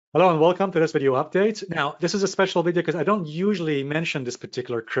Hello and welcome to this video update. Now, this is a special video because I don't usually mention this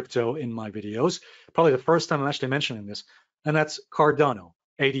particular crypto in my videos. Probably the first time I'm actually mentioning this, and that's Cardano,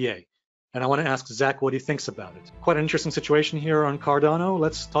 ADA. And I want to ask Zach what he thinks about it. Quite an interesting situation here on Cardano.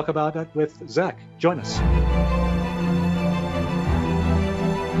 Let's talk about that with Zach. Join us.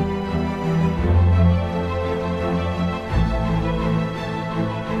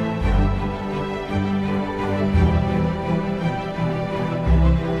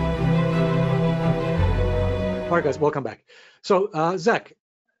 All right, guys, welcome back. So, Zach,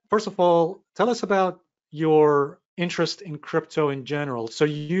 first of all, tell us about your interest in crypto in general. So,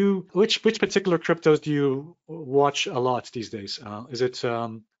 which particular cryptos do you watch a lot these days? Is it, I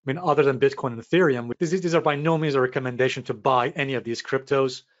mean, other than Bitcoin and Ethereum? These are by no means a recommendation to buy any of these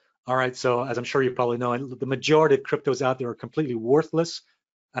cryptos. All right, so as I'm sure you probably know, the majority of cryptos out there are completely worthless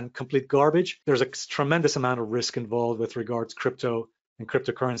and complete garbage. There's a tremendous amount of risk involved with regards to crypto and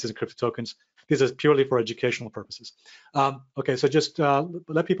cryptocurrencies and crypto tokens. This is purely for educational purposes. Okay, so just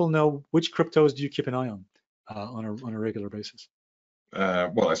let people know which cryptos do you keep an eye on a regular basis?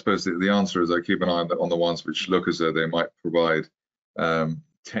 Well, I suppose the answer is I keep an eye on the ones which look as though they might provide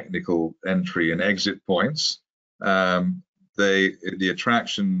technical entry and exit points. The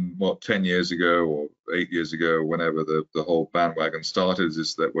attraction, 10 years ago or 8 years ago, whenever the whole bandwagon started,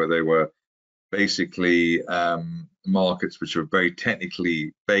 is that where they were basically markets which are very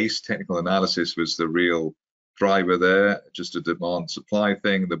technically based. Technical analysis was the real driver there, just a demand supply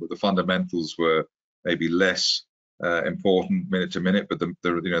thing. The fundamentals were maybe less important minute to minute, but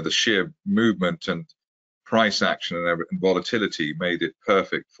the sheer movement and price action and volatility made them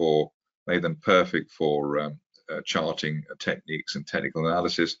perfect for charting techniques and technical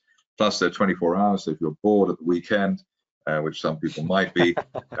analysis. Plus they're 24 hours, so if you're bored at the weekend, which some people might be,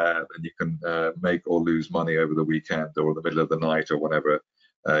 then you can make or lose money over the weekend or the middle of the night or whenever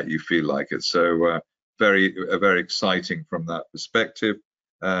you feel like it. So very exciting from that perspective.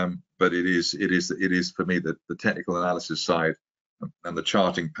 But it is for me the technical analysis side and the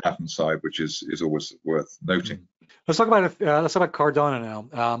charting pattern side, which is always worth noting. Let's talk about Cardano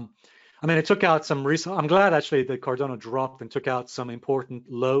now. I mean, it took out some recent. I'm glad actually that Cardano dropped and took out some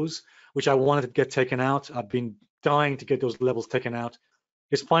important lows, which I wanted to get taken out. I've been dying to get those levels taken out.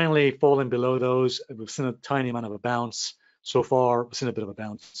 It's finally fallen below those. We've seen a tiny amount of a bounce so far. We've seen a bit of a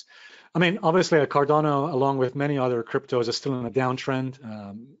bounce. I mean, obviously, Cardano, along with many other cryptos, is still in a downtrend,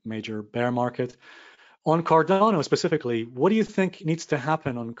 major bear market. On Cardano specifically, what do you think needs to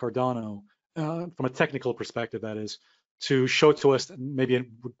happen on Cardano from a technical perspective, that is, to show to us that maybe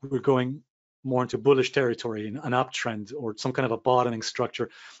we're going more into bullish territory, an uptrend, or some kind of a bottoming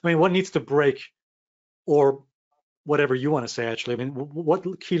structure? I mean, what needs to break, or whatever you want to say, actually? I mean,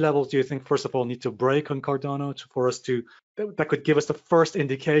 what key levels do you think, first of all, need to break on Cardano for us to, that could give us the first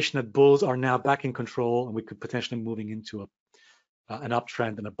indication that bulls are now back in control and we could potentially moving into an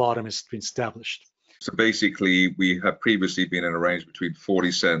uptrend and a bottom has been established? So basically, we have previously been in a range between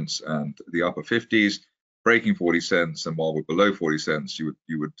 40 cents and the upper 50s, breaking 40 cents, and while we're below 40 cents, you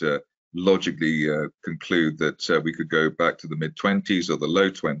would logically conclude that we could go back to the mid 20s or the low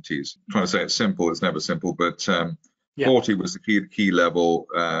 20s. I'm trying to say it's simple, it's never simple, but 40 was the key level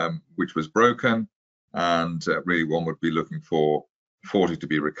which was broken, and really one would be looking for 40 to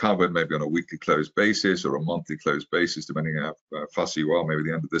be recovered, maybe on a weekly close basis or a monthly close basis, depending on how fussy you are. Maybe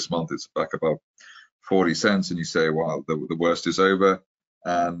the end of this month it's back above 40 cents and you say, wow, the worst is over,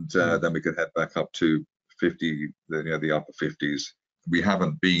 and then we could head back up to 50, the upper 50s. We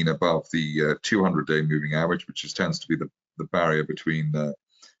haven't been above the 200-day moving average, which tends to be the barrier between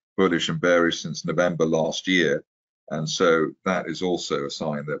bullish and bearish since November last year, and so that is also a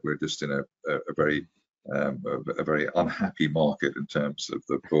sign that we're just in a very unhappy market in terms of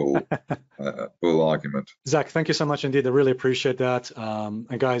the bull argument. Zach, thank you so much indeed. I really appreciate that.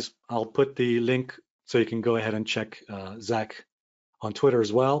 And guys, I'll put the link so you can go ahead and check Zach on Twitter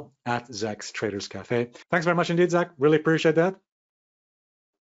as well, at Zach's Traders Cafe. Thanks very much indeed, Zach. Really appreciate that.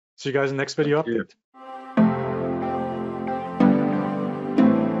 See you guys in the next video update.